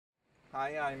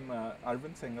Hi, I'm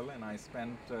Arvind Singhal, and I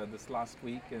spent this last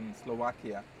week in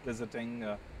Slovakia visiting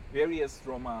various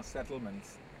Roma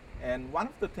settlements. And one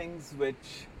of the things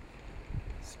which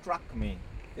struck me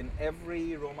in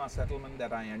every Roma settlement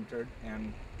that I entered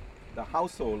and the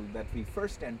household that we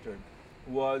first entered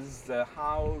was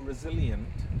how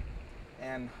resilient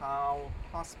and how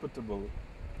hospitable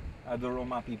the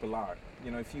Roma people are.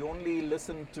 If you only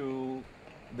listen to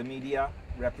the media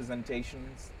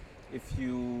representations, if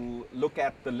you look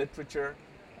at the literature,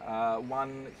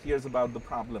 one hears about the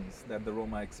problems that the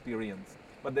Roma experience.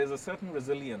 But there's a certain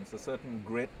resilience, a certain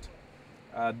grit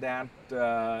that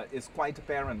is quite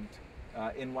apparent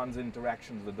in one's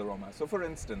interactions with the Roma. So, for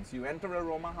instance, you enter a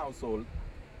Roma household,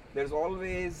 there's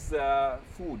always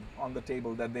food on the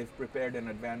table that they've prepared in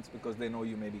advance because they know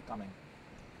you may be coming.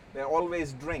 There are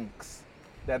always drinks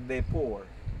that they pour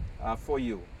for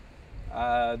you.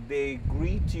 They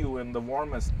greet you in the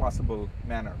warmest possible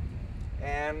manner.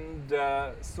 And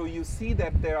so you see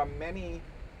that there are many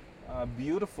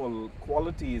beautiful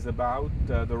qualities about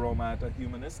the Roma at a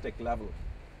humanistic level.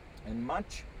 And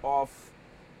much of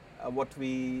what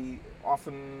we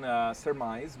often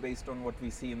surmise based on what we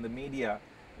see in the media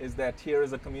is that here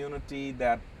is a community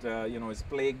that is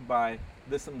plagued by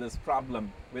this and this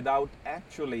problem without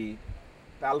actually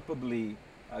palpably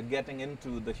getting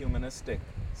into the humanistic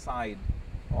side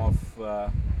of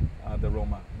the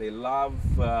Roma. They love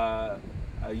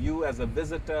you as a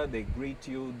visitor, they greet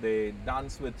you, they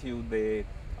dance with you, they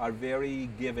are very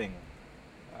giving,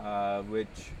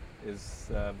 which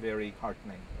is very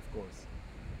heartening, of course.